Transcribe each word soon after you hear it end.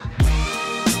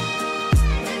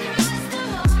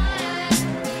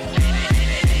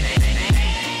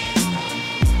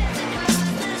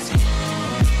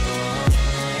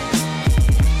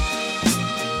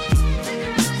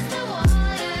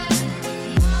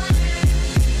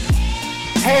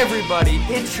Hey everybody,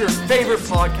 it's your favorite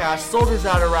podcast, Soldiers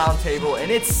at a Round Table,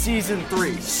 and it's Season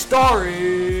 3,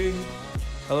 starring...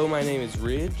 Hello, my name is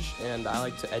Ridge, and I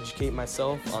like to educate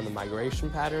myself on the migration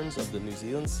patterns of the New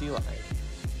Zealand sea lion.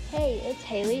 Hey, it's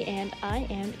Haley, and I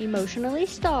am emotionally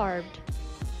starved.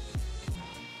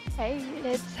 Hey,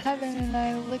 it's Heaven, and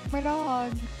I lick my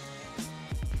dog.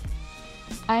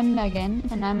 I'm Megan,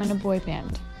 and I'm in a boy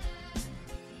band.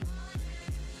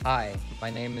 Hi,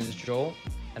 my name is Joel,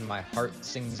 and my heart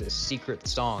sings a secret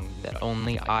song that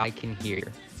only I can hear.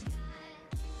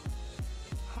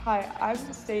 Hi, I'm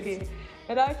Sadie,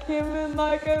 and I came in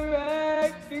like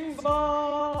a wrecking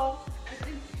ball.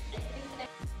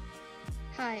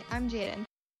 Hi, I'm Jaden.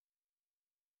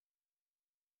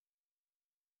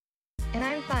 And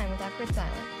I'm fine with awkward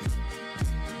silence.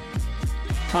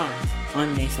 Hi,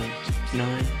 I'm Nathan, and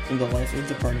I am the life of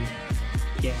the party.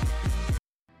 Yeah.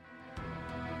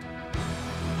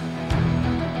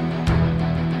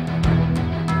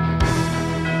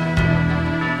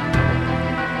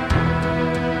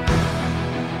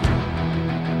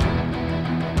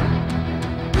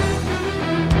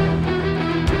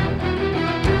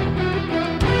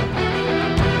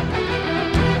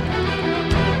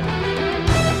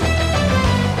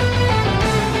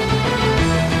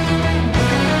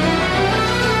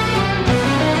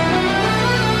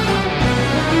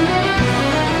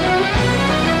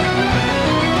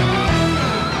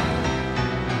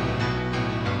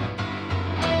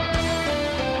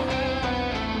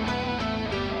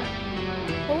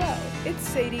 It's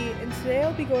Sadie, and today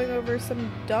I'll be going over some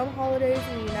dumb holidays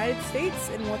in the United States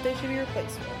and what they should be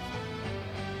replaced with.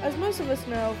 As most of us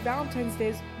know, Valentine's Day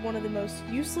is one of the most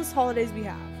useless holidays we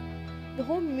have. The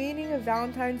whole meaning of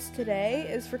Valentine's today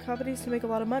is for companies to make a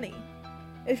lot of money.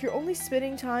 If you're only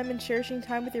spending time and cherishing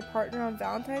time with your partner on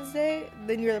Valentine's Day,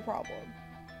 then you're the problem.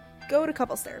 Go to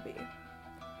couples therapy.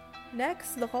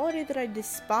 Next, the holiday that I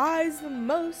despise the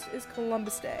most is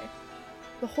Columbus Day.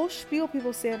 The whole spiel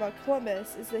people say about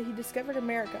Columbus is that he discovered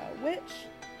America, which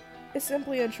is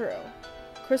simply untrue.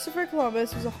 Christopher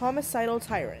Columbus was a homicidal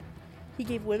tyrant. He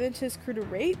gave women to his crew to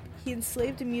rape, he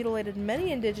enslaved and mutilated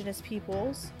many indigenous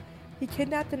peoples, he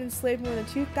kidnapped and enslaved more than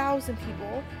 2,000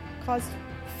 people, caused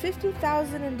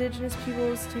 50,000 indigenous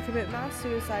peoples to commit mass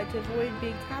suicide to avoid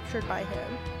being captured by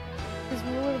him. His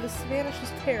rule over the Spanish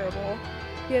was terrible.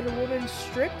 He had a woman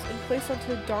stripped and placed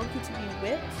onto a donkey to be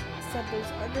whipped, said those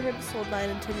under him sold 9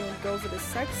 and 10-year-old girls into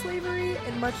sex slavery,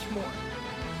 and much more.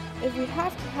 If we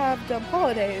have to have dumb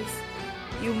holidays,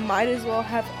 you might as well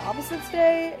have Opposites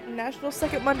Day, National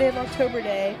Second Monday of October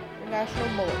Day, and National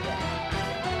Mullet Day.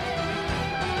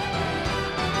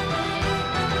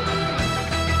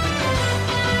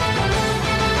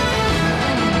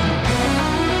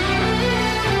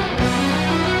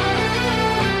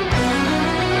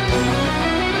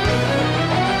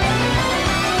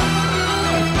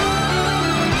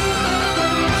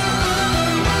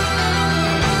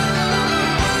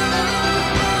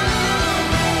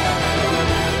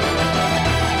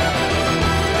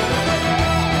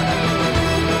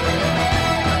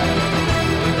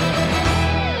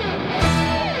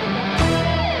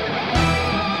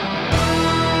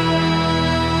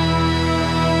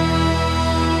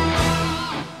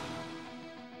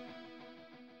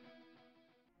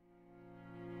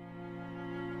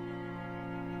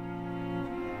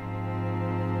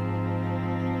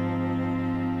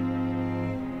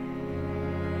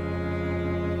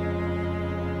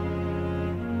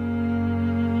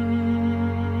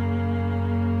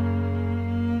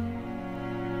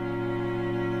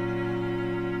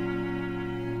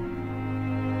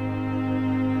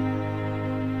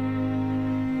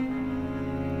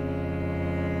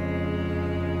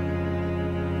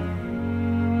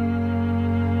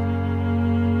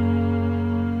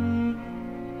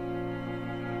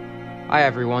 Hi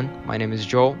everyone, my name is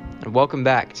Joel, and welcome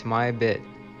back to my bit,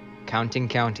 Counting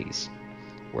Counties,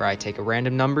 where I take a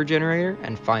random number generator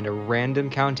and find a random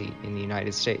county in the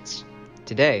United States.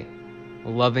 Today,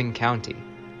 Loving County.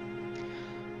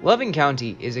 Loving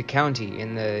County is a county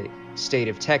in the state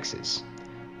of Texas.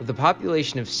 With a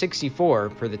population of 64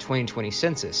 per the 2020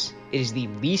 census, it is the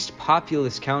least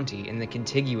populous county in the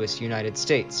contiguous United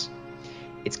States.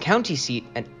 Its county seat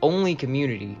and only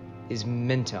community is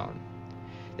Mentone.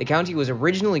 The county was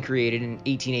originally created in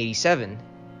 1887,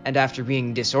 and after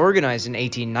being disorganized in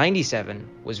 1897,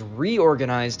 was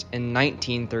reorganized in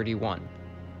 1931.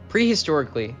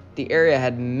 Prehistorically, the area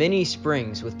had many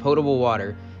springs with potable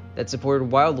water that supported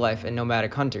wildlife and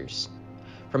nomadic hunters.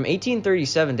 From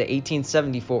 1837 to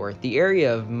 1874, the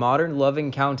area of modern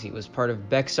Loving County was part of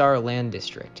Bexar Land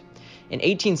District. In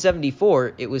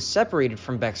 1874, it was separated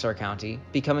from Bexar County,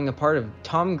 becoming a part of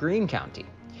Tom Green County.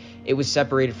 It was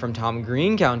separated from Tom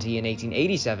Green County in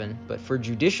 1887, but for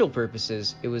judicial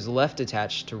purposes, it was left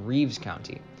attached to Reeves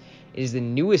County. It is the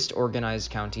newest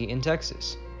organized county in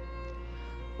Texas.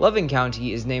 Loving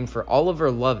County is named for Oliver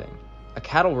Loving, a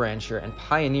cattle rancher and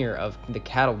pioneer of the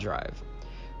cattle drive,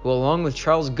 who, along with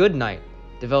Charles Goodnight,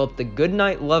 developed the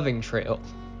Goodnight-Loving Trail.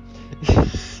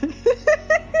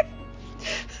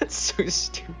 That's so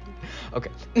stupid.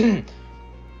 Okay.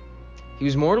 He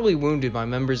was mortally wounded by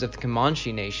members of the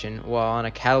Comanche Nation while on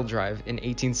a cattle drive in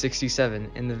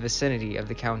 1867 in the vicinity of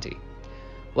the county.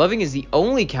 Loving is the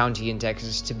only county in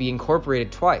Texas to be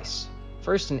incorporated twice,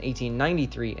 first in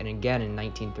 1893 and again in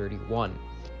 1931.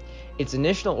 Its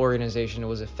initial organization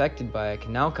was affected by a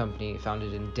canal company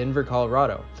founded in Denver,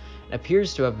 Colorado, and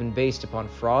appears to have been based upon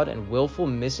fraud and willful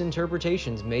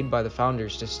misinterpretations made by the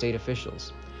founders to state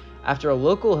officials. After a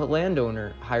local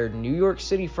landowner hired a New York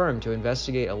City firm to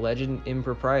investigate alleged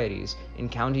improprieties in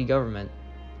county government,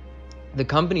 the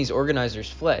company's organizers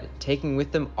fled, taking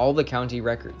with them all the county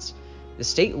records. The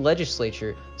state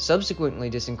legislature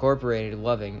subsequently disincorporated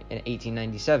Loving in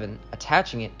 1897,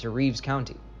 attaching it to Reeves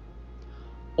County.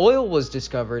 Oil was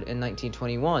discovered in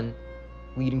 1921,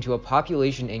 leading to a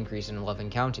population increase in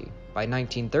Loving County. By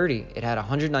 1930, it had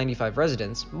 195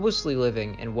 residents, mostly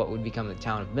living in what would become the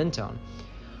town of Mentone,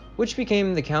 which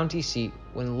became the county seat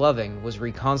when Loving was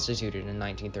reconstituted in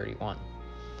 1931.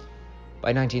 By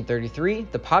 1933,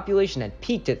 the population had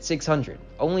peaked at 600,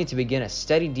 only to begin a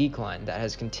steady decline that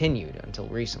has continued until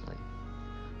recently.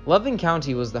 Loving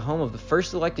County was the home of the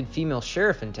first elected female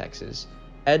sheriff in Texas,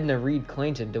 Edna Reed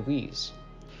Clayton DeWeese.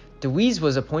 DeWeese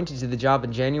was appointed to the job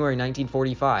in January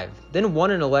 1945, then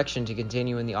won an election to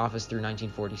continue in the office through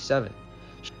 1947.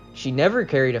 She never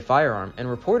carried a firearm and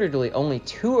reportedly only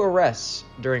 2 arrests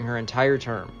during her entire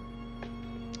term.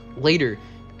 Later,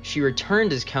 she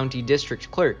returned as county district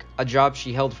clerk, a job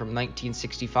she held from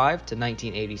 1965 to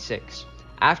 1986.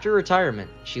 After retirement,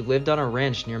 she lived on a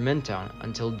ranch near Mentone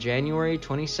until January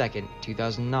 22,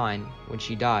 2009, when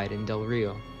she died in Del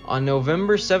Rio. On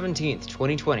November 17,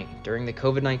 2020, during the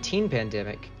COVID-19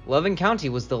 pandemic, Loving County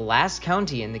was the last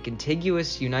county in the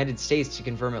contiguous United States to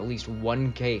confirm at least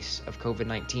 1 case of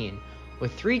COVID-19,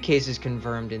 with 3 cases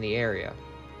confirmed in the area.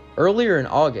 Earlier in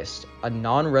August, a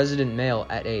non-resident male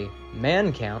at a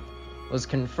man camp was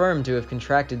confirmed to have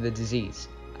contracted the disease.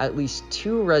 At least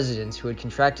 2 residents who had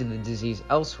contracted the disease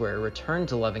elsewhere returned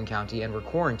to Loving County and were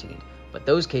quarantined, but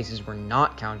those cases were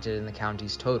not counted in the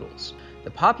county's totals.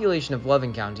 The population of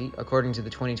Loving County, according to the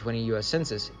 2020 U.S.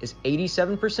 Census, is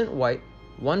 87% white,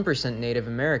 1% Native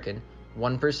American,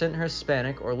 1%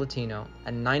 Hispanic or Latino,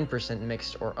 and 9%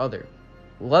 mixed or other.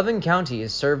 Loving County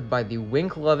is served by the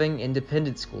Wink-Loving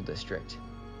Independent School District.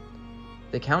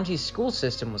 The county's school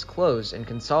system was closed and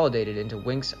consolidated into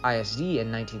Winks ISD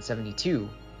in 1972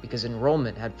 because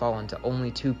enrollment had fallen to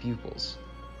only 2 pupils.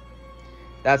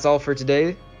 That's all for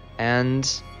today,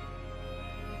 and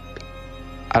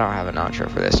I don't have an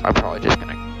outro for this. I'm probably just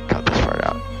gonna cut this part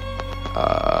out.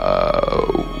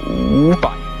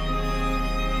 Bye.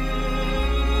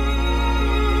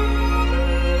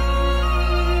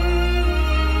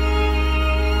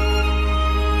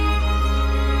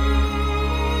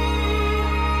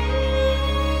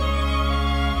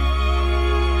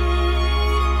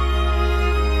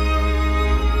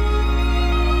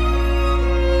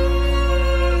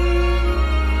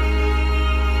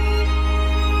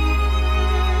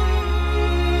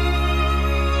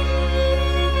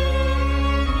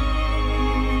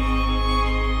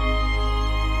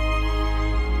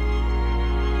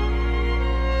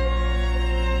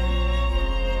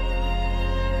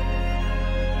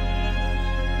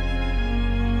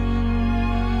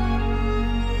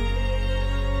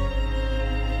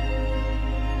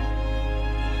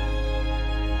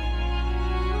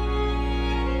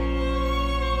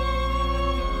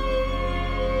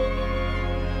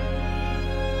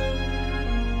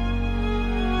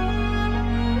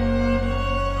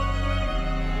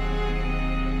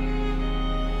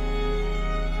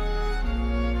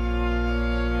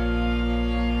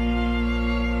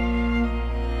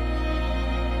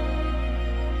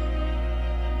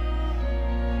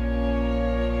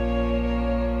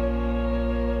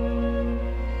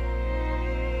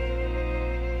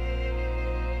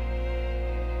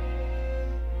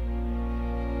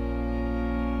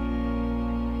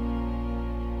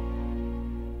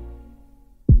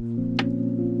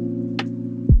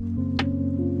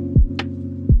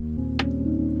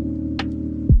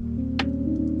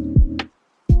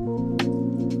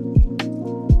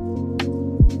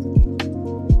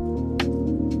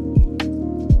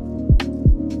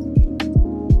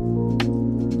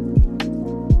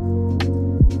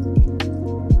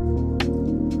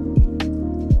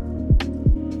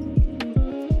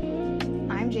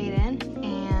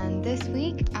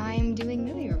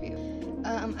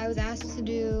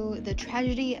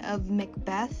 copy of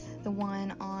Macbeth, the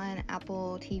one on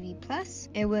Apple TV Plus.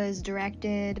 It was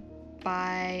directed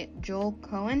by Joel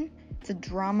Cohen. It's a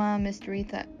drama, mystery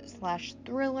slash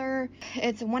thriller.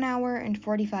 It's 1 hour and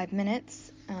 45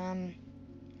 minutes.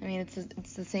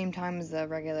 It's the same time as the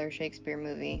regular Shakespeare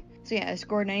movie. So yeah, it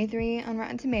scored 93 on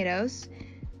Rotten Tomatoes.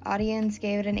 Audience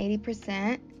gave it an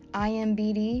 80%.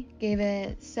 IMDb gave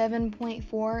it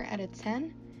 7.4 out of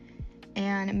 10.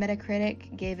 And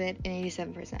Metacritic gave it an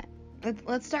 87%.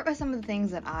 Let's start with some of the things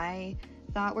that I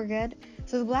thought were good.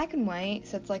 So the black and white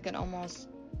sets like an almost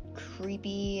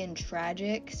creepy and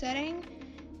tragic setting,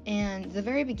 and the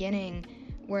very beginning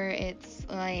where it's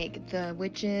like the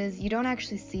witches, you don't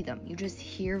actually see them, you just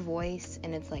hear voice,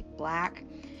 and it's like black.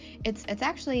 It's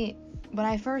actually, when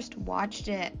I first watched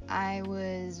it, I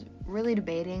was really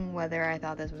debating whether I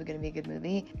thought this was going to be a good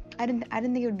movie. I didn't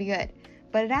think it would be good,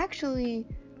 but it actually,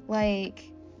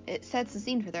 like, it sets the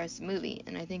scene for the rest of the movie,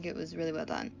 and I think it was really well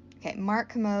done. Okay, Mark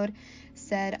Commode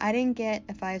said, I didn't get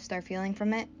a 5-star feeling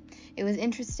from it. It was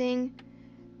interesting,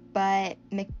 but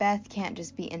Macbeth can't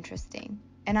just be interesting.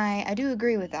 And I do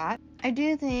agree with that. I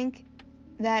do think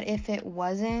that if it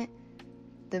wasn't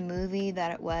the movie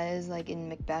that it was, like in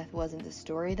Macbeth wasn't the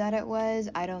story that it was,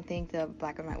 I don't think the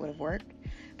black and white would have worked.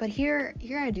 But here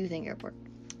I do think it worked.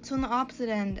 So on the opposite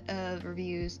end of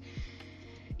reviews,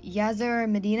 Yazar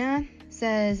Medina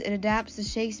says it adapts the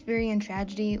Shakespearean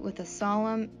tragedy with a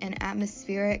solemn and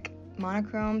atmospheric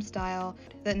monochrome style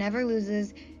that never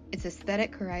loses its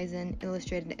aesthetic horizon,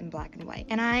 illustrated in black and white.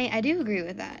 And I do agree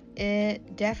with that.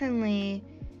 It definitely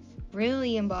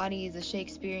really embodies the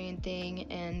Shakespearean thing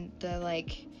and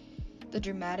the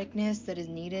dramaticness that is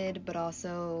needed, but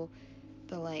also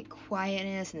the like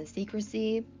quietness and the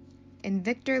secrecy. And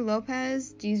Victor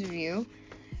Lopez, G's review,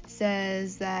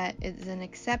 says that it's an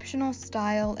exceptional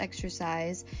style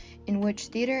exercise in which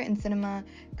theater and cinema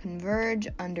converge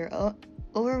under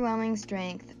overwhelming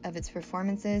strength of its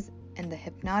performances and the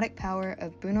hypnotic power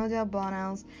of Bruno Del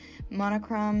Bono's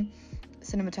monochrome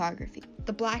cinematography.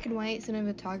 The black and white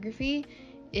cinematography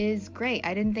is great.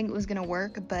 I didn't think it was going to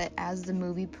work, but as the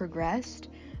movie progressed,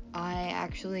 I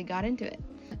actually got into it.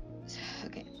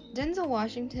 Okay. Denzel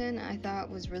Washington, I thought,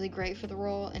 was really great for the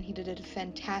role, and he did a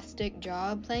fantastic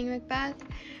job playing Macbeth.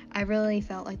 I really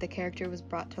felt like the character was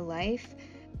brought to life,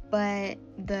 but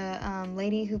the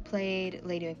lady who played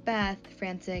Lady Macbeth,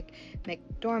 Frances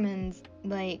McDormand's,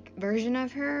 version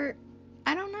of her,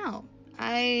 I don't know.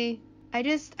 I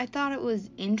thought it was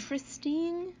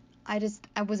interesting. I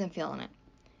wasn't feeling it.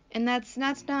 And that's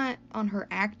not on her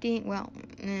acting. Well,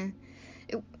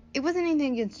 it wasn't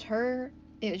anything against her.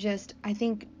 It was just, I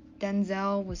think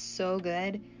Denzel was so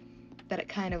good that it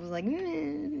kind of was like,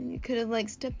 you could have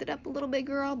stepped it up a little bit,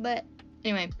 girl. But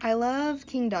anyway, I love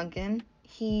King Duncan.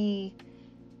 He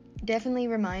definitely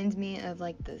reminds me of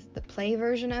the play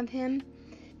version of him.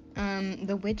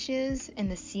 The witches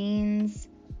and the scenes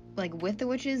with the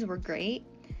witches were great.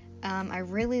 I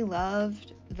really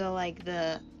loved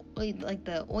the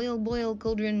oil boil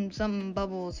cauldron, something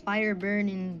bubbles, fire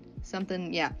burning,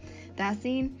 something. Yeah, that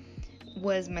scene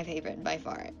was my favorite by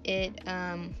far. It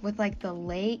with the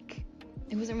lake,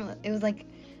 it was like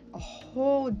a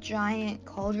whole giant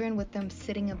cauldron with them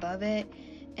sitting above it,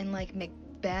 and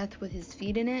Macbeth with his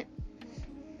feet in it.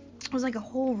 It was like a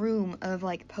whole room of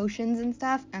potions and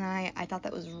stuff, and I thought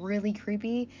that was really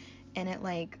creepy, and it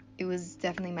was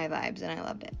definitely my vibes, and I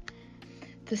loved it.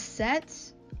 The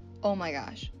sets, oh my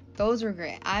gosh, those were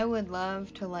great. I would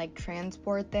love to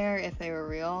transport there if they were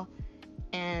real,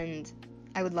 and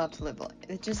I would love to live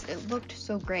it. It looked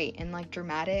so great and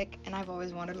dramatic, and I've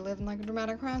always wanted to live in a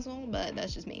dramatic castle, but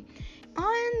that's just me.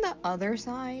 On the other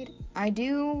side, I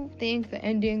do think the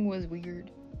ending was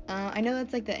weird. I know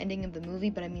that's the ending of the movie,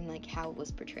 but I mean how it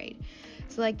was portrayed.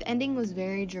 So the ending was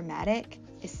very dramatic,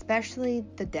 especially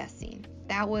the death scene.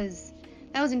 That was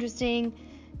interesting.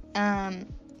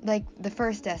 The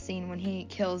first death scene when he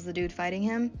kills the dude fighting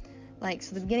him.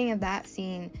 So the beginning of that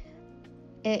scene,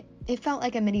 it felt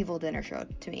like a medieval dinner show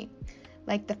to me.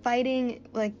 The fighting,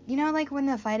 when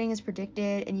the fighting is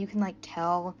predicted and you can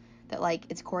tell that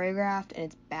it's choreographed and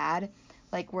it's bad,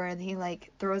 where he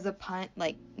throws a punt,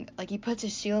 he puts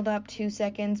his shield up 2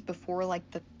 seconds before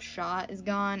the shot is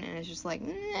gone, and it's just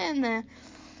nah.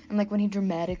 And when he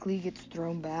dramatically gets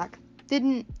thrown back,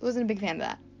 wasn't a big fan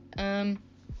of that.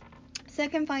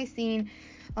 Second fight scene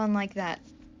on that,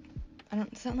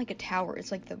 it's not a tower, it's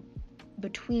the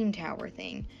between tower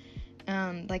thing,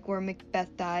 where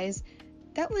Macbeth dies.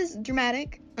 That was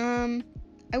dramatic.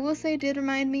 I will say it did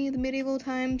remind me of the medieval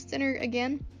times dinner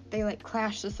again. They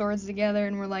clashed the swords together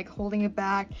and were holding it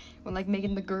back, or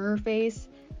making the grr face.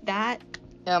 That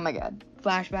Oh my god.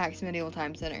 Flashbacks to Medieval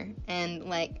Time Center. And,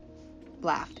 like,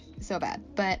 laughed so bad.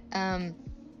 But,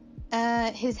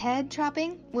 his head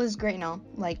chopping was great and all.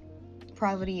 Like,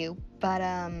 bravo to you. But,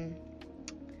 I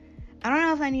don't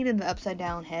know if I needed the upside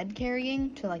down head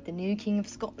carrying to, like, the new King of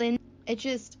Scotland. It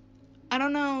just, I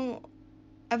don't know.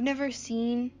 I've never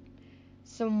seen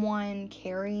someone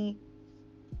carry,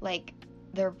 like,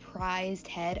 their prized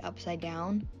head upside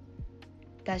down.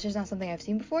 That's just not something I've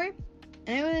seen before.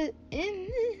 And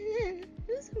it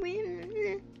was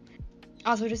weird.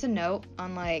 Also, just a note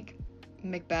on, like,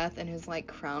 Macbeth and his, like,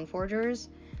 crown forgers.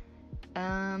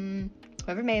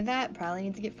 Whoever made that probably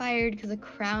needs to get fired, because a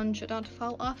crown should not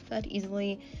fall off that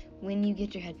easily when you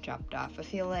get your head chopped off. I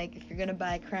feel like if you're gonna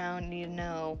buy a crown, you need to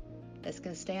know that's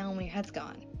gonna stay on when your head's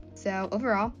gone. So,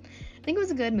 overall, I think it was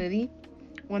a good movie.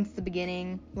 Once the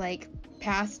beginning, like,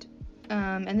 passed,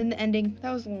 and then the ending,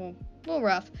 that was a little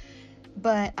rough.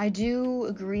 But I do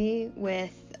agree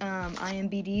with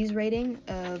IMDb's rating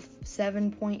of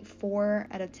 7.4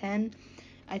 out of 10.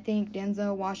 I think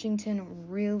Denzel Washington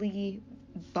really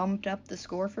bumped up the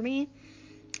score for me.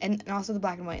 And also the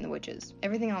black and white and the witches.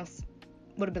 Everything else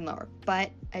would have been lower.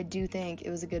 But I do think it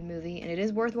was a good movie, and it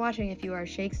is worth watching if you are a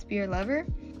Shakespeare lover.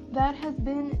 That has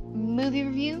been Movie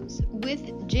Reviews with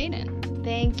Jaden.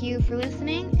 Thank you for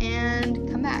listening, and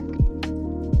come back.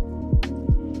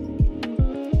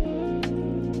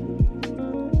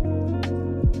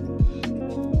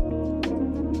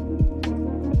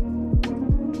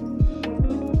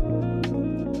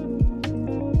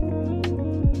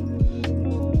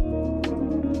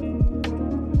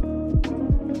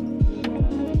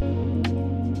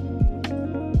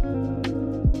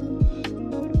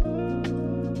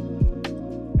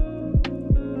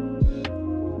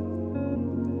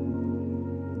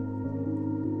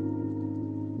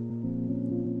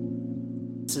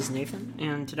 This is Nathan,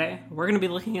 and today we're going to be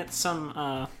looking at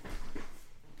some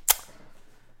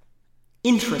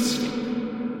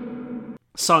interesting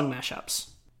song mashups.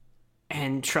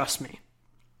 And trust me,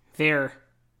 they're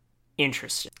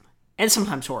interesting. And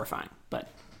sometimes horrifying, but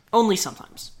only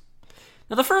sometimes.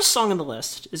 Now, the first song on the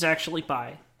list is actually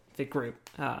by the group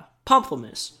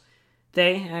Pomplamoose.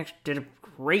 They did a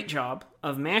great job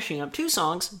of mashing up two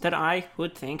songs that I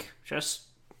would think just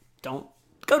don't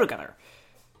go together.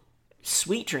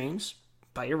 Sweet Dreams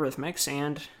by Eurythmics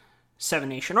and Seven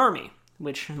Nation Army,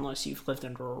 which, unless you've lived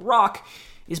under a rock,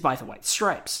 is by the White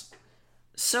Stripes.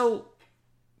 So,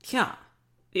 yeah,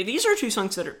 these are two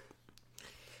songs that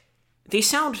they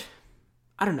sound,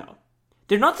 I don't know.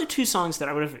 They're not the two songs that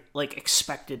I would have, like,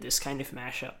 expected this kind of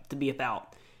mashup to be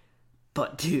about.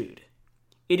 But, dude,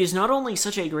 it is not only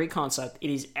such a great concept, it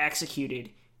is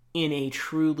executed in a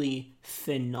truly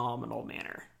phenomenal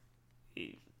manner.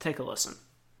 Take a listen.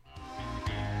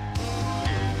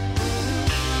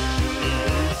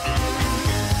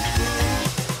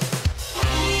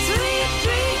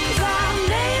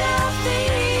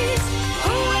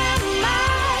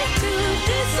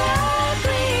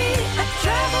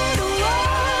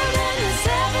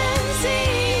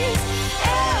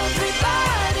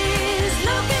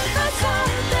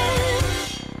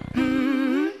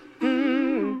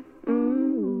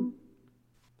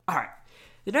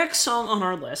 The next song on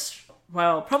our list,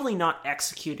 while probably not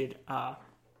executed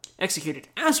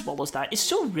as well as that, is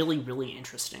still really, really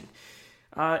interesting.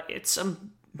 It's a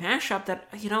mashup that,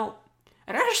 it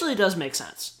actually does make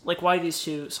sense, like why these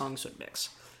two songs would mix.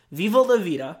 Viva La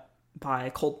Vida by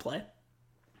Coldplay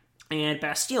and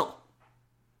Bastille.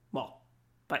 Well,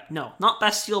 no, not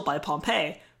Bastille by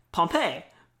Pompeii. Pompeii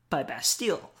by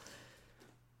Bastille.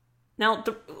 Now,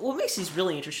 what makes these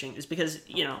really interesting is because,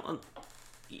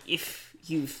 if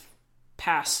you've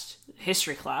passed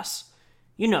history class,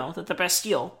 you know that the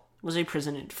Bastille was a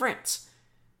prison in France.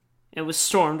 It was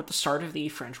stormed at the start of the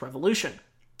French Revolution.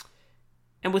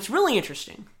 And what's really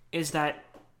interesting is that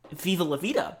Viva La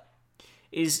Vida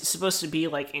is supposed to be,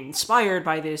 like, inspired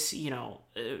by this,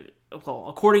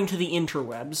 according to the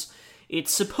interwebs,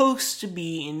 it's supposed to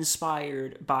be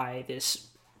inspired by this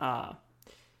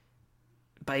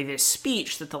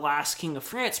speech that the last king of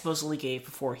France supposedly gave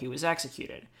before he was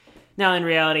executed. Now, in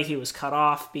reality, he was cut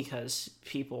off because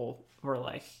people were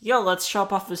like, yo, let's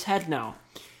chop off his head now.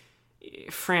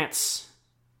 France.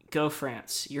 Go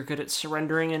France. You're good at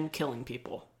surrendering and killing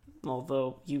people.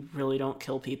 Although you really don't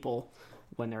kill people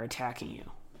when they're attacking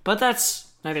you. But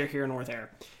that's neither here nor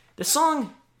there. The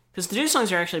song, because the two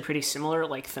songs are actually pretty similar,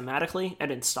 like thematically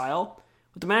and in style,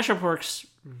 but the mashup works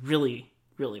really,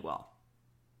 really well.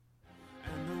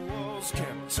 And the walls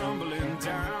kept tumbling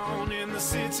down in the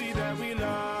city that we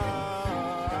love.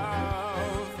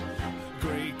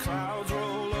 Gray clouds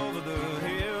roll over the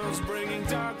hills, bringing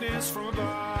darkness from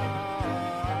above.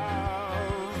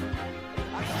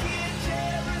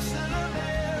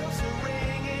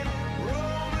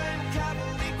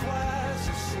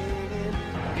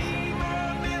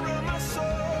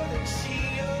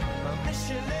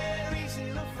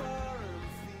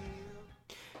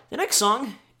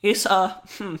 song is,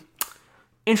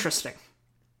 interesting.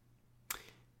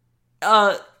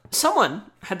 Someone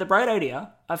had the bright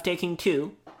idea of taking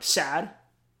two sad,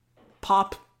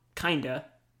 pop, kinda,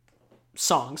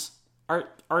 songs,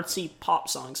 artsy pop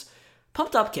songs,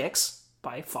 Pumped Up Kicks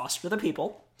by Foster the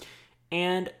People,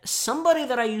 and Somebody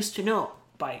That I Used to Know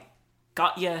by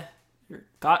Got Ye.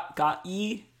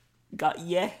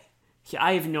 Yeah,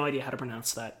 I have no idea how to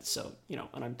pronounce that, so,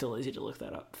 and I'm too lazy to look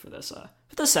that up for this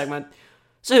segment.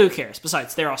 So who cares?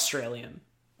 Besides, they're Australian.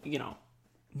 No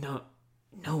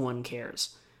one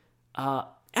cares.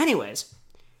 Anyways,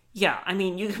 yeah, I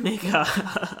mean, you can make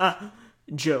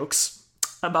jokes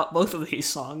about both of these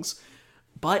songs,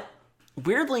 but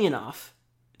weirdly enough,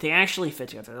 they actually fit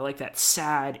together. They're like that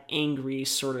sad, angry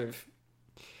sort of...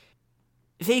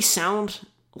 They sound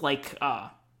like,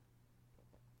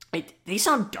 they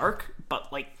sound dark,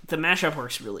 but, like, the mashup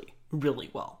works really, really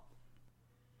well.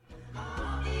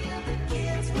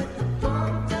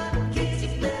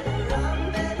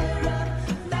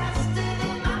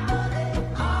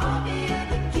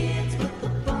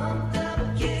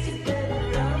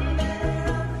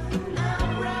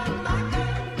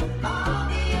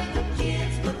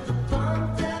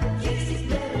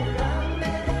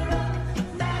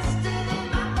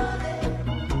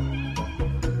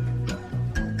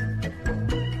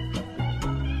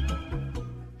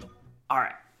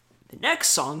 Alright, the next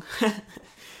song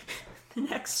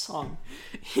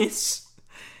is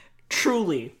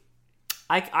truly,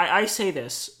 I say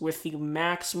this with the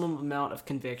maximum amount of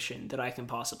conviction that I can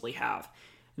possibly have.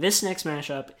 This next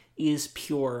mashup is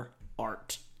pure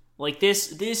art. Like,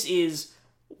 this is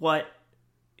what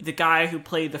the guy who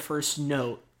played the first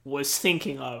note was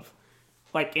thinking of,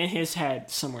 like, in his head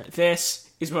somewhere. This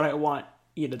is what I want,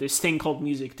 this thing called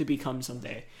music to become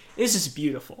someday. This is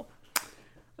beautiful.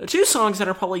 The two songs that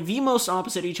are probably the most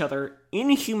opposite each other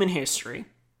in human history,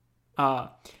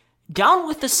 Down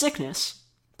With the Sickness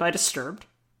by Disturbed,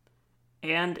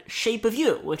 and Shape of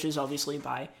You, which is obviously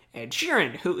by Ed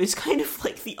Sheeran, who is kind of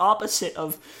like the opposite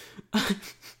of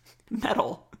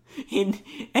metal in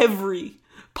every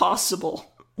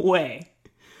possible way.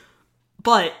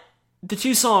 But the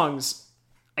two songs,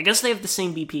 I guess they have the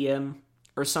same BPM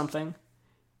or something,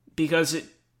 because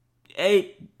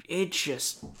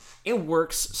it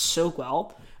works so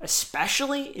well,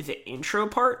 especially the intro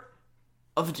part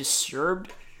of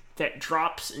Disturbed that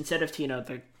drops instead of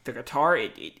the guitar,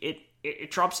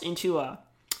 it drops into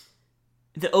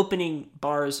the opening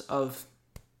bars of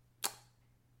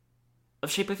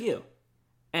Shape of You,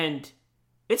 and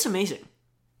it's amazing.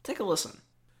 Take a listen.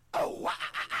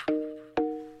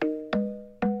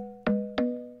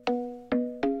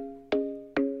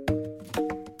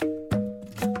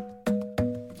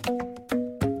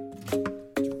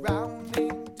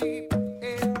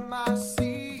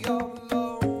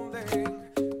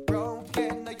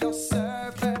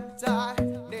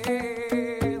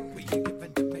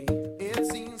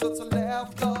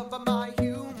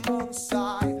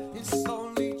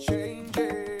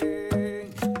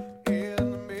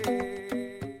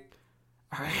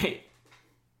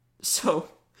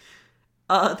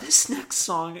 This next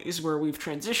song is where we've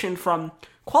transitioned from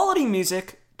quality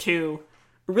music to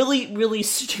really, really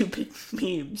stupid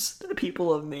memes that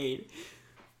people have made.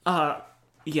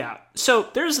 Yeah. So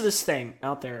there's this thing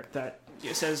out there that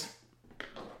it says,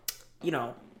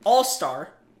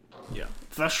 All-Star, the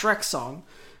Shrek song,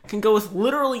 can go with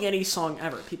literally any song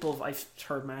ever. I've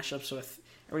heard mashups with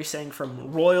everything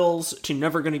from Royals to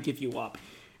Never Gonna Give You Up.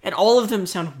 And all of them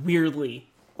sound weirdly,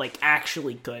 like,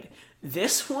 actually good.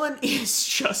 This one is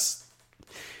just...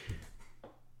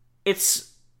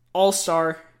 It's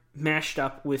All-Star mashed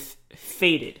up with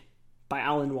Faded by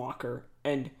Alan Walker.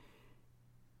 And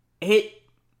I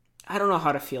don't know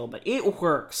how to feel, but it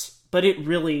works. But it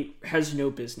really has no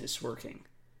business working.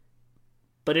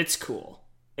 But it's cool.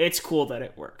 It's cool that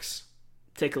it works.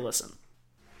 Take a listen.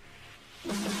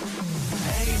 Hey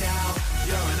now,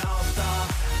 you're an all-star.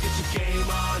 Get your game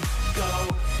on, go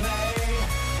play.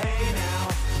 Hey now,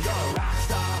 you're a rock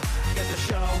star. Get the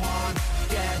show on,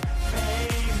 get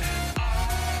paid.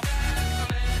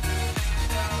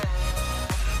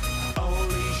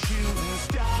 Only shooting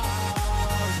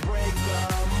stars break the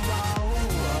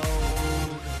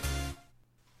mold.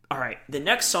 Alright, the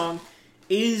next song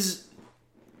is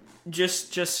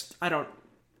just I don't...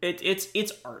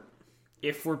 It's art.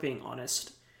 If we're being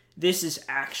honest, this is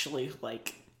actually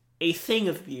like a thing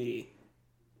of beauty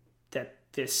that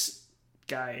this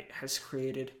guy has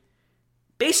created.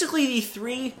 Basically, the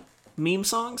three meme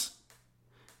songs: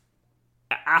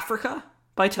 Africa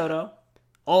by Toto,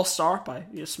 All Star by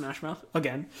Smash Mouth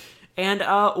again, and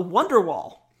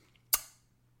Wonderwall.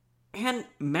 And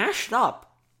mashed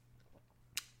up,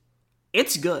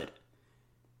 it's good.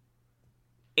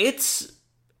 It's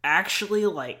actually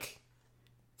like,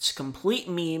 it's a complete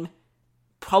meme.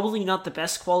 Probably not the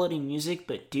best quality music,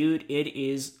 but dude, it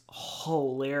is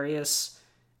hilarious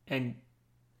and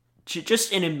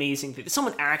just an amazing thing.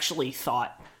 Someone actually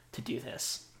thought to do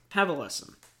this. Have a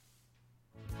listen.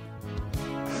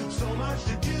 So much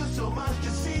to do, so much to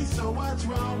see. So what's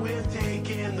wrong with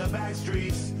taking the back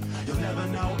streets? You'll never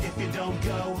know if you don't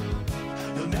go.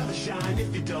 You'll never shine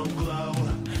if you don't glow.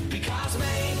 Because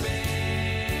maybe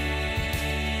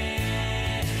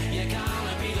you're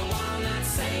gonna be the one that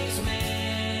saves me.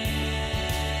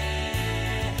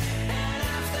 And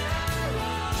after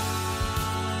all,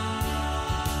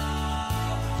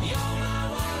 you're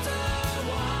my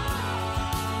wonderwall.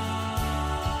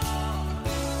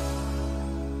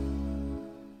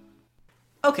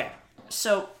 Okay,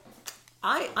 so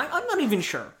I'm not even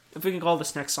sure if we can call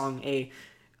this next song a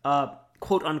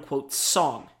quote-unquote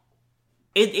song.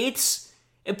 It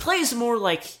plays more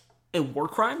like a war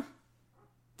crime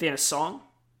than a song.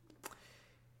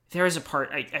 There is a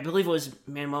part, I believe it was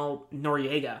Manuel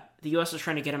Noriega. The U.S. was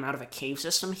trying to get him out of a cave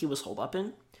system he was holed up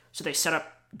in. So they set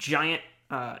up giant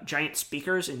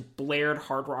speakers and blared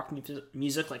hard rock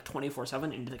music like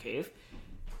 24/7 into the cave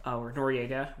where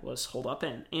Noriega was holed up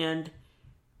in. And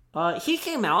he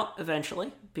came out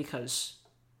eventually because,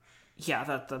 yeah,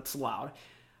 that's loud.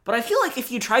 But I feel like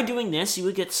if you tried doing this, you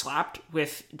would get slapped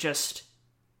with just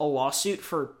a lawsuit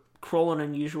for cruel and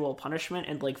unusual punishment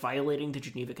and like violating the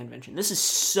Geneva Convention. This is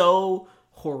so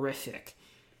horrific.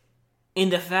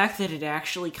 And the fact that it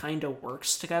actually kind of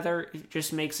works together, it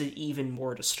just makes it even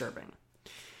more disturbing.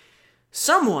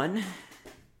 Someone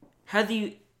had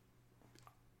the,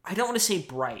 I don't want to say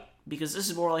bright, because this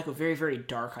is more like a very, very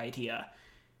dark idea.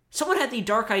 Someone had the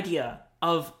dark idea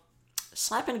of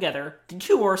slapping together the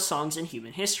two worst songs in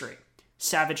human history.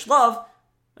 Savage Love,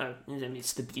 I mean,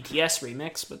 it's the BTS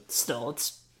remix, but still,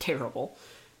 it's terrible.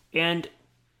 And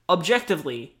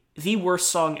objectively, the worst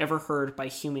song ever heard by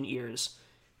human ears,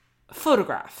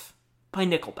 Photograph by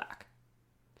Nickelback.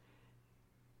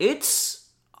 It's,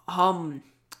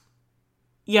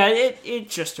 yeah,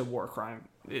 it's just a war crime.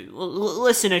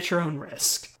 Listen at your own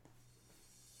risk.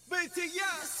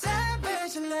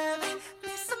 Savage love,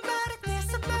 need somebody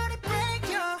break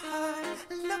your heart.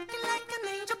 Looking like an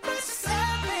angel, but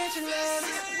savage love.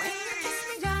 When you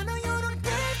kiss me, I know you don't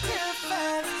get too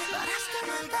fast, but I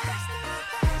still love.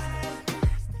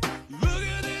 Look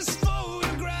at this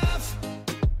photograph.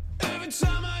 Every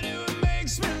time I do, it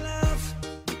makes me laugh.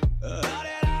 How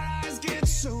did our eyes get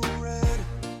so red?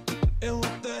 And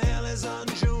what the hell is on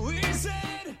Joey's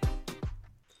head?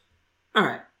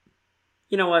 Alright.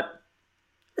 You know what?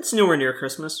 It's nowhere near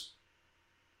Christmas.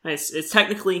 It's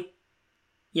technically,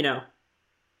 you know,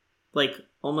 like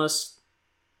almost,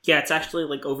 yeah, it's actually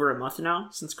like over a month now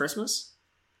since Christmas.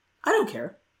 I don't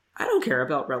care. I don't care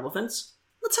about relevance.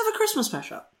 Let's have a Christmas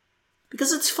mashup.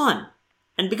 Because it's fun.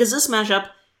 And because this mashup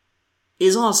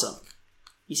is awesome.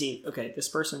 You see, okay, this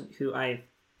person who I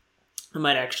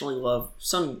might actually love,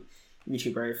 some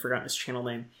YouTuber, I've forgotten his channel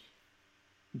name,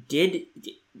 did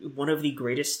one of the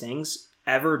greatest things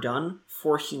ever done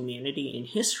for humanity in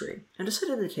history, and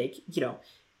decided to take, you know,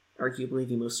 arguably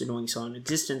the most annoying song in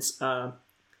existence,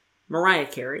 Mariah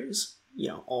Carey's, you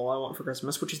know, All I Want for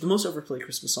Christmas, which is the most overplayed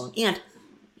Christmas song. And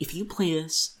if you play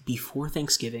this before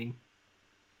Thanksgiving,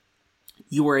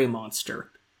 you are a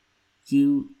monster.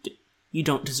 You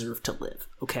don't deserve to live,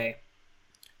 okay?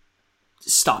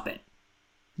 Stop it.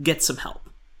 Get some help.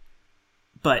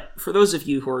 But for those of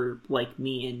you who are like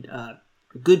me and are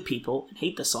good people and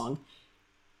hate the song,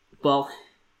 well,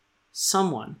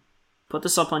 someone put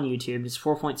this up on YouTube. It's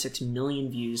 4.6 million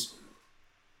views.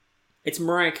 It's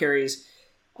Mariah Carey's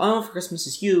All I Want for Christmas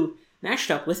Is You,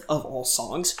 mashed up with, of all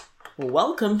songs,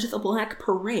 Welcome to the Black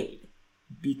Parade.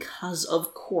 Because,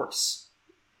 of course,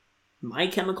 My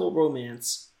Chemical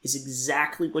Romance is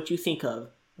exactly what you think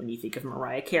of when you think of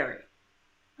Mariah Carey.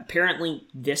 Apparently,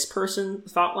 this person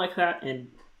thought like that, and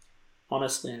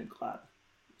honestly, I'm glad.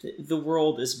 The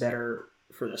world is better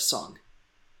for this song.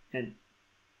 And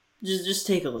just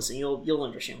take a listen. You'll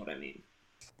understand what I mean.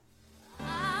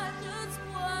 I just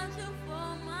want you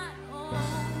for my own.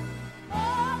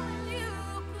 All you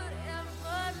could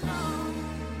ever know.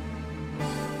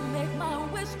 Make my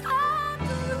wish come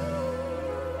true.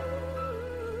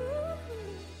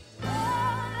 All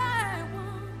I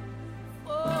want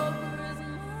for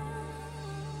Christmas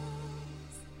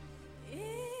is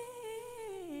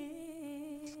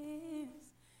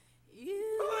you.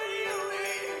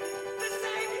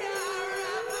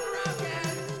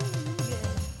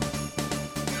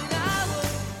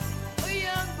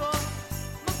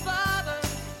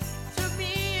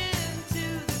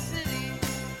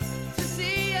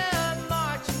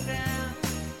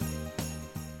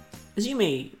 As you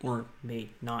may or may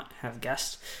not have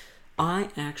guessed, I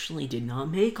actually did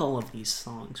not make all of these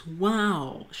songs.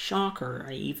 Wow, shocker.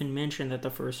 I even mentioned that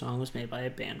the first song was made by a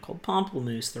band called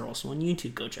Pomplamoose. They're also on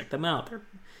YouTube. Go check them out.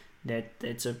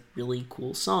 It's a really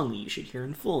cool song that you should hear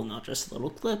in full, not just a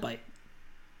little clip I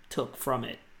took from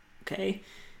it. Okay?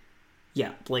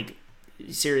 Yeah, like,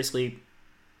 seriously,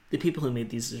 the people who made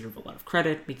these deserve a lot of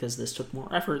credit because this took more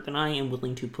effort than I am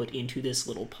willing to put into this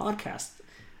little podcast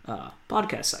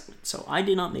segment. So I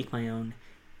did not make my own.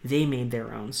 They made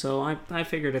their own. So I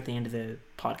figured at the end of the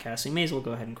podcast, we may as well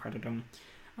go ahead and credit them.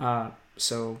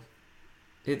 This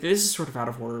is sort of out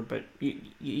of order, but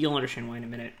you'll understand why in a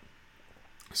minute.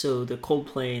 So the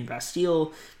Coldplay and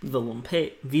Bastille,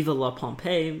 Viva La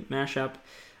Pompeii mashup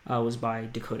was by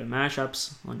Dakota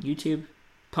Mashups on YouTube.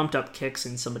 Pumped Up Kicks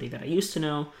and Somebody That I Used to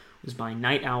Know was by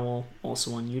Night Owl,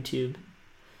 also on YouTube.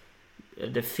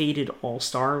 The Faded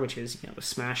All-Star, which is, the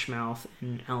Smash Mouth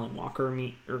and Alan Walker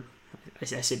I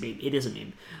said maybe, it is a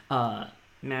meme.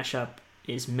 Mashup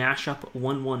is Mashup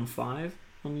 115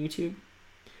 on YouTube.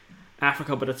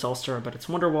 Africa, But It's All-Star, But It's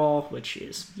Wonderwall, which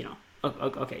is,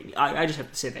 okay, I just have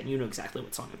to say that you know exactly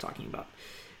what song I'm talking about.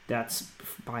 That's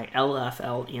by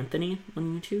LFL Anthony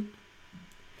on YouTube.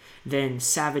 Then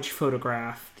Savage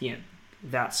Photograph,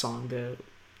 that song, the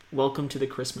Welcome to the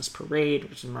Christmas Parade,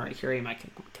 which is Mariah Carey, My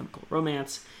Chemical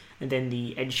Romance. And then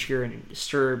the Ed Sheeran and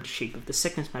Disturbed, Shape of the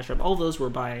Sickness mashup. All those were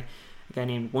by a guy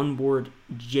named Oneboard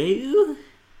Jeu.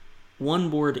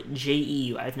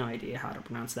 I have no idea how to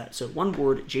pronounce that. So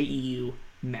Oneboard Jeu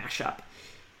mashup.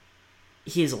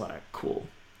 He has a lot of cool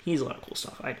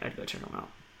stuff. I'd go check him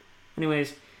out.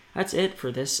 Anyways, that's it for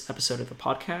this episode of the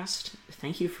podcast.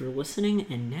 Thank you for listening,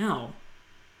 and now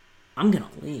I'm gonna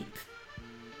leave.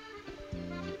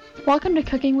 Welcome to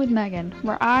Cooking with Megan,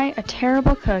 where I, a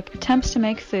terrible cook, attempts to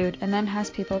make food and then has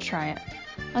people try it.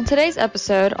 On today's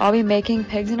episode, I'll be making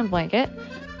pigs in a blanket,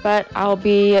 but I'll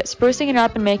be sprucing it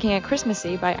up and making it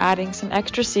Christmassy by adding some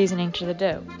extra seasoning to the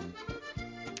dough.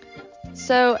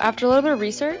 So after a little bit of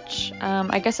research,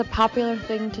 I guess a popular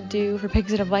thing to do for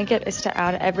pigs in a blanket is to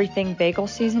add everything bagel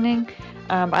seasoning.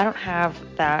 I don't have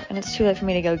that, and it's too late for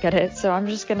me to go get it, so I'm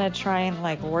just going to try and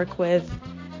work with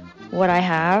what I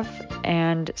have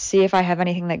and see if I have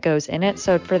anything that goes in it.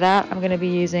 So for that, I'm going to be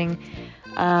using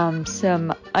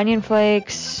some onion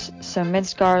flakes, some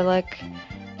minced garlic,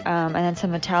 and then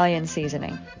some Italian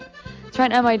seasoning. So right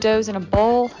now my dough's in a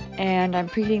bowl and I'm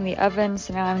preheating the oven,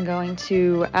 so now I'm going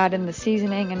to add in the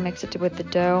seasoning and mix it with the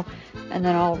dough, and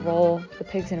then I'll roll the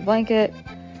pigs in a blanket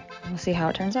and we'll see how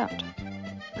it turns out.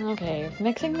 Okay,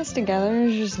 mixing this together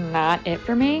is just not it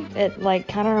for me. It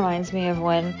kind of reminds me of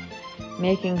when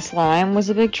making slime was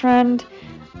a big trend,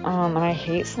 and I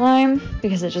hate slime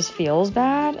because it just feels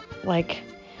bad.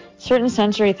 Certain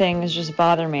sensory things just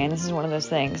bother me, and this is one of those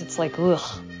things. It's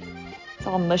ugh. It's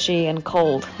all mushy and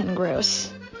cold and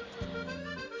gross.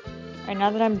 Alright, now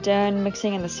that I'm done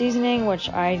mixing in the seasoning, which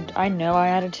I know I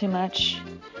added too much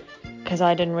because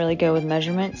I didn't really go with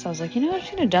measurements, so I was like, I'm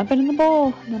just going to dump it in the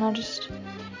bowl, and then I'll just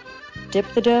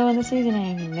dip the dough in the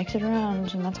seasoning and mix it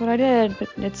around, and that's what I did.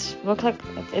 But looks like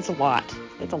it's a lot.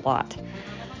 It's a lot.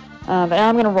 But now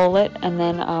I'm going to roll it, and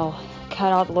then I'll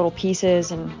cut out the little pieces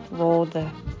and roll the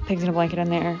pigs in a blanket in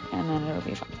there, and then it'll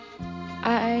be fun.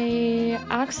 I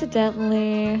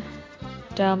accidentally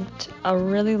dumped a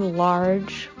really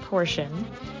large portion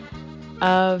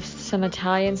of some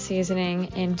Italian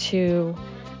seasoning into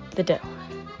the dough.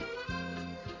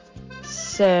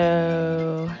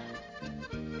 So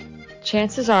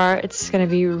chances are it's going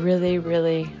to be really,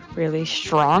 really, really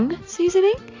strong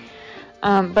seasoning,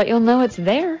 but you'll know it's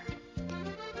there.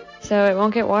 So it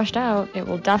won't get washed out. It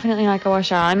will definitely not get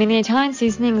washed out. I mean, the Italian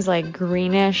seasoning is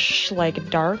greenish,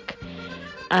 dark.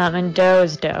 And dough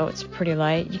is dough. It's pretty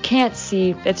light. You can't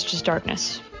see. It's just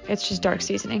darkness. It's just dark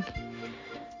seasoning.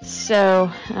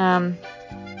 So, I'm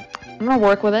going to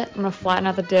work with it. I'm going to flatten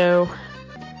out the dough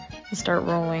and start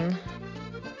rolling.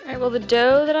 Alright, well, the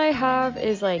dough that I have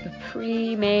is,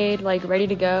 pre-made, ready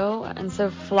to go. And so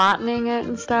flattening it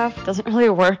and stuff doesn't really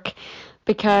work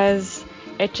because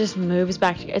it just moves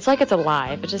back together. It's it's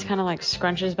alive. It just kind of,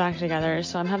 scrunches back together.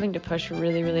 So I'm having to push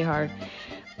really, really hard.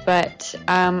 But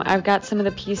I've got some of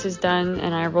the pieces done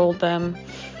and I rolled them,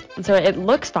 and so it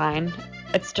looks fine.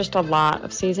 It's just a lot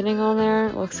of seasoning on there.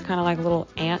 It looks kind of like little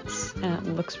ants, and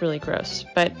it looks really gross,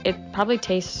 but it probably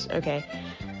tastes okay.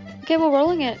 Okay, well,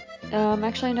 rolling it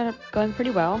actually ended up going pretty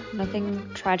well. Nothing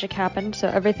tragic happened, so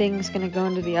everything's going to go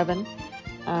into the oven,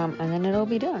 and then it'll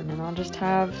be done, and I'll just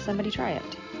have somebody try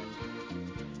it.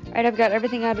 Alright, I've got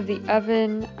everything out of the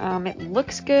oven. It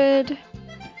looks good.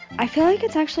 I feel like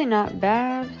it's actually not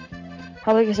bad.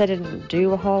 Probably because I didn't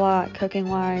do a whole lot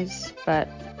cooking-wise, but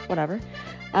whatever.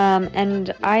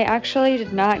 And I actually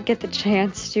did not get the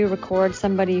chance to record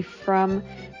somebody from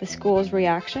the school's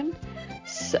reaction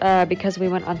because we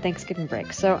went on Thanksgiving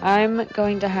break. So I'm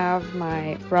going to have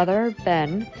my brother,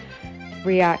 Ben,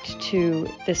 react to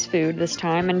this food this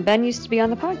time. And Ben used to be on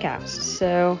the podcast,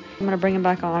 so I'm going to bring him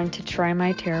back on to try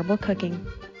my terrible cooking.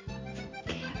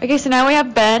 Okay, so now we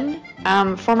have Ben,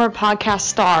 former podcast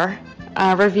star,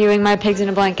 reviewing my pigs in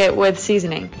a blanket with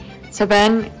seasoning. So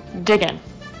Ben, dig in.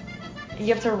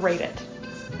 You have to rate it.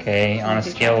 Okay, on a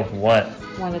scale of what?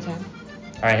 1 to 10.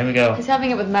 Alright, here we go. He's having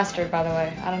it with mustard, by the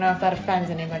way. I don't know if that offends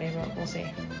anybody, but we'll see.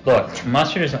 Look,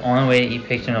 mustard is the only way to eat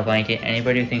pigs in a blanket.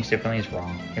 Anybody who thinks differently is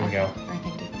wrong. Here we go. I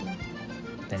think differently.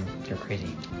 Then you're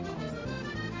crazy.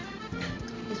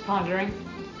 He's pondering.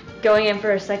 Going in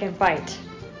for a second bite.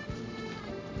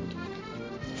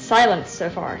 Silence so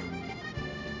far.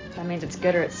 That means it's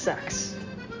good or it sucks.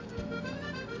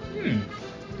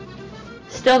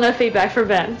 Still no feedback for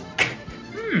Ben.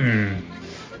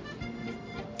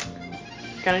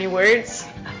 Got any words?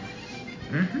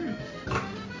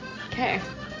 Okay.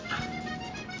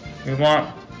 You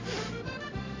want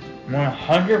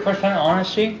 100%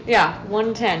 honesty? Yeah, 1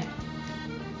 to 10.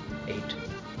 8.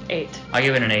 8. I'll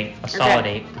give it an 8. A solid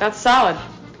 8. That's solid.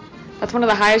 That's one of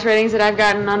the highest ratings that I've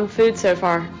gotten on food so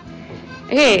far.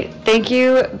 Okay, thank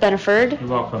you, Beneford. You're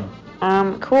welcome.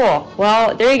 Cool.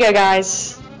 Well, there you go,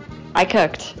 guys. I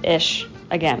cooked-ish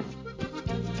again.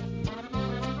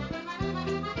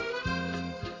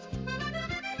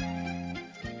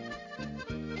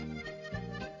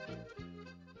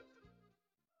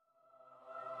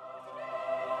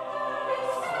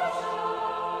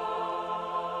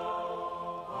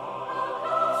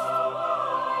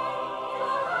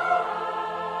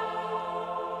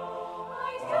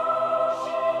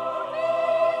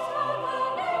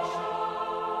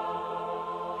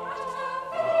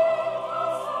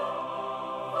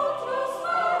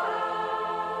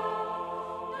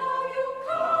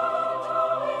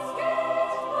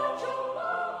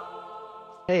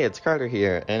 Hey, it's Carter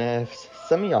here, and if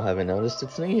some of y'all haven't noticed,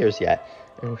 it's New Year's yet.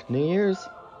 And with New Year's,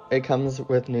 it comes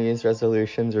with New Year's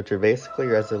resolutions, which are basically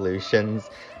resolutions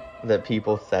that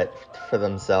people set for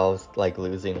themselves, like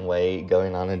losing weight,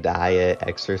 going on a diet,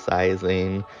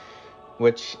 exercising,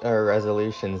 which are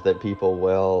resolutions that people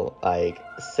will, like,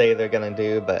 say they're gonna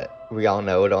do, but we all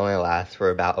know it only lasts for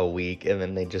about a week, and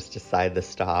then they just decide to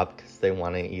stop because they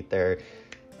want to eat their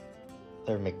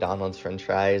McDonald's french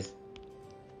fries.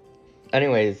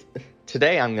 Anyways,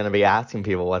 today I'm going to be asking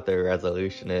people what their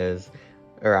resolution is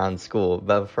around school.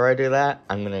 But before I do that,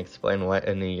 I'm going to explain what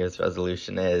a New Year's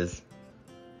resolution is.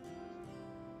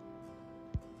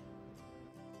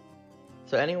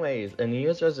 So anyways, a New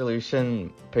Year's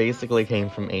resolution basically came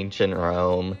from ancient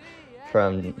Rome,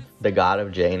 from the god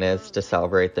of Janus to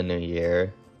celebrate the new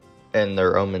year. And the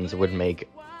Romans would make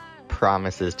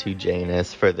promises to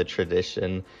Janus for the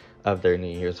tradition of their New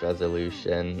Year's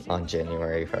resolution on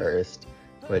January 1st,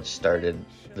 which started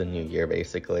the new year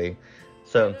basically.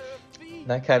 So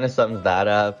that kind of sums that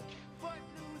up.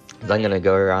 I'm going to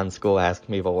go around school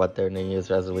asking people what their New Year's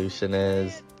resolution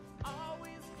is.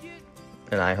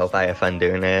 And I hope I have fun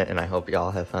doing it, and I hope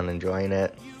y'all have fun enjoying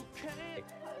it.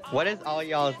 What is all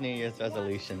y'all's New Year's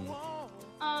resolutions?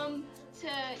 To,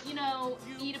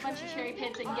 eat a bunch of cherry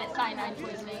pits and get cyanide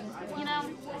poisoning,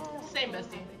 Same,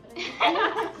 bestie.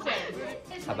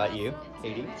 How about you,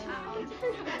 Katie?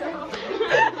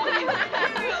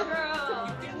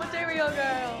 What's a real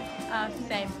girl?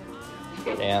 Same.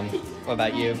 Damn. What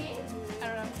about you? I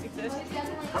don't know. Exist.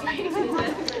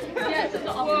 Yeah, it's the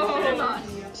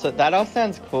opposite. So that all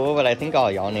sounds cool, but I think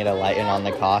all y'all need to lighten on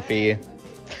the coffee. I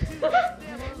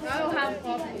don't have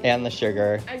coffee. And the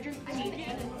sugar. I drink tea.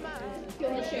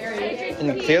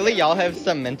 And clearly y'all have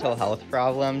some mental health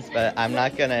problems, but I'm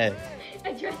not gonna...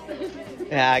 Address them.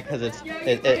 Yeah, because it's... You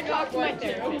talk to my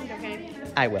therapist, okay?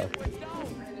 I will.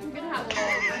 I'm gonna have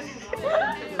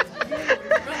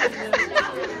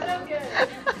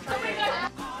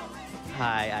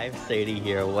Hi, I have Sadie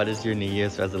here. What is your New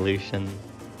Year's resolution?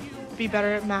 Be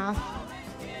better at math.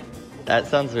 That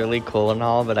sounds really cool and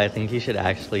all, but I think you should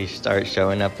actually start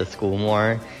showing up to school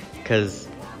more, because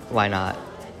why not?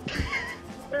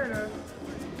 Fair enough.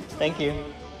 Thank you.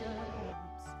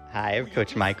 Hi, I have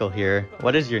Coach Michael here.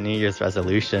 What is your New Year's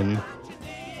resolution?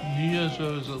 New Year's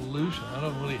resolution? I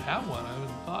don't really have one. I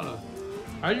haven't thought of.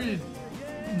 I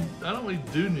don't really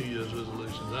do New Year's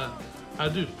resolutions. I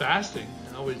do fasting.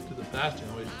 I always do the fasting.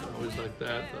 I always like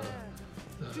that.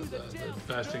 The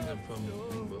fasting from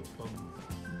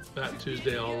Fat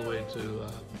Tuesday all the way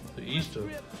to Easter.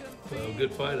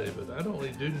 Good Friday, but I don't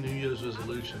really do New Year's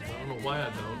resolutions. I don't know why I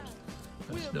don't.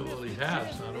 I just never really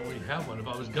have, so I don't really have one. If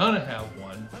I was gonna have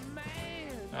one,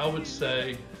 I would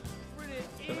say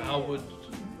that I would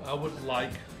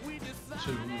like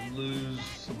to lose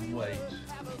some weight.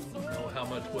 I don't know how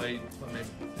much weight. I mean,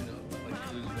 I'd like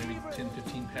to lose maybe 10,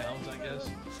 15 pounds, I guess.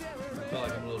 I feel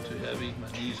like I'm a little too heavy.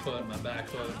 My knees hurt, my back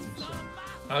hurt, and so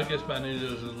I guess my New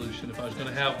Year's resolution, if I was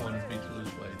gonna have one, would be to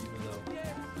lose weight, even though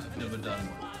I've never done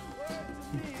one.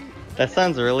 That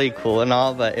sounds really cool and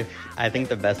all, but I think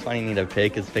the best one you need to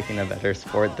pick is picking a better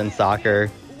sport than soccer.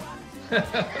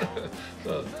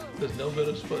 Well, there's no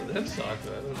better sport than soccer.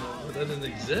 I don't know. It doesn't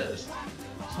exist.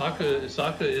 Soccer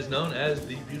is known as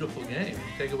the beautiful game.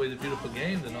 You take away the beautiful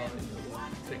game, then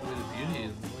take away the beauty,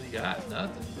 and what you got?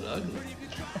 Nothing but ugly.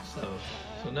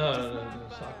 So no,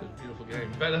 soccer's a beautiful game.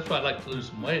 In fact, that's why I like to lose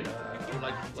some weight. I would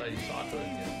like to play soccer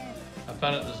again. I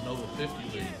found out there's an over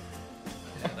 50 league.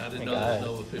 And I didn't know there was an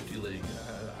over 50 league.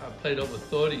 I played over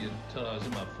 30 until I was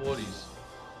in my 40s.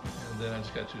 And then I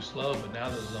just got too slow, but now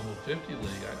there's an over 50 league.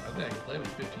 I think I can play with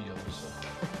 50-year-olds. So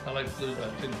I like to lose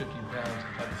about 10, 15 pounds and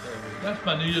try to play with it. That's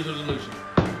my New Year's resolution.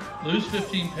 Lose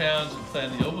 15 pounds and play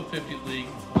in the over 50 league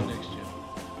before next year.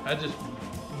 I just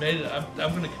made it. I'm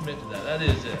going to commit to that. That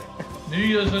is it. New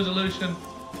Year's resolution,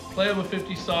 play over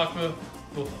 50 soccer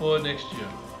before next year.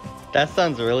 That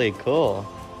sounds really cool.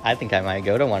 I think I might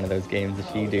go to one of those games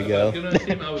if you do go. If I was going to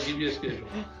team, I would give you a schedule.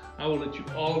 I will let you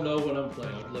all know when I'm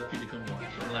playing. I'd love for you to come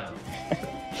watch and laugh.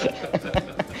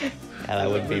 Yeah, that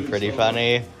would be pretty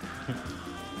funny.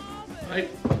 All right.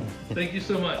 Thank you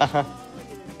so much. Well,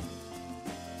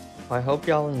 I hope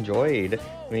y'all enjoyed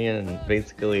me and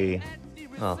basically,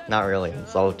 well, not really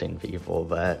insulting people,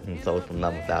 but insulting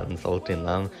them without insulting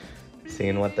them,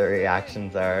 seeing what their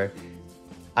reactions are.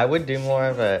 I would do more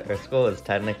of it. Our school is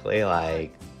technically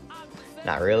like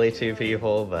not really two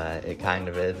people, but it kind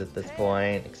of is at this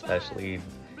point, especially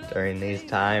during these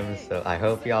times. So I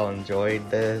hope y'all enjoyed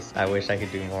this. I wish I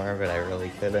could do more of it. I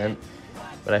really couldn't,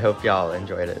 but I hope y'all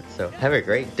enjoyed it. So have a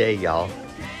great day, y'all.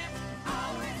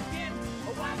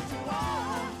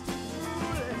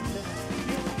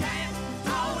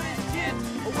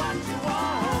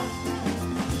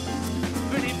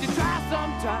 But if you try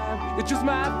sometime, you just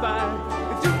might find,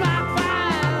 you just might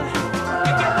find,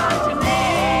 you get what you need.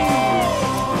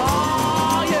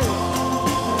 Oh yeah.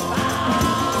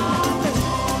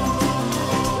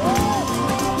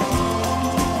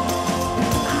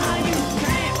 You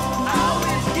can't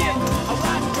always get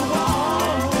what you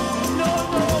want. No,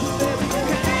 baby, you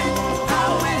can't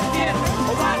always get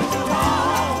what you want.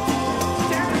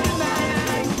 Tell me that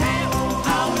you can't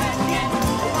always get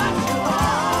what you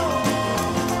want.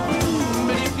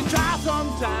 But if you try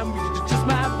sometime, you just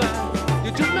might find,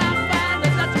 you just might find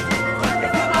that that's what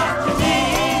you need.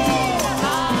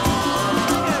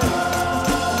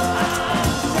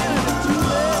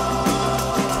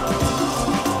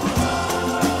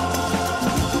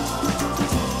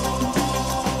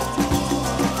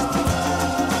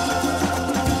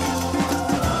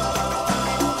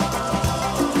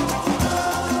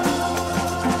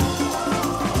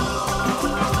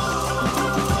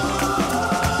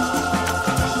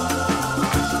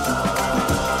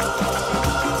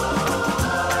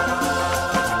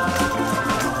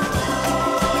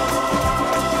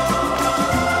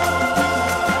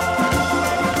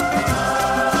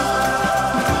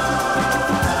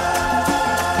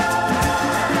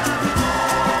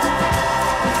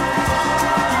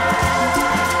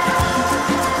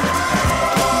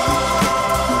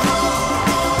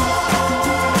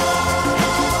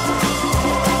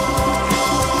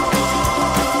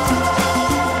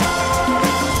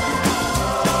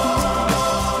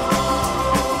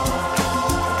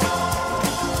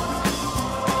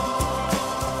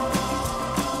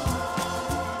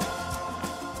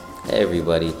 Hey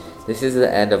everybody, this is the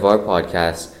end of our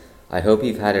podcast. I hope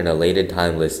you've had an elated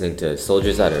time listening to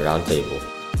Soldiers at a Round Table.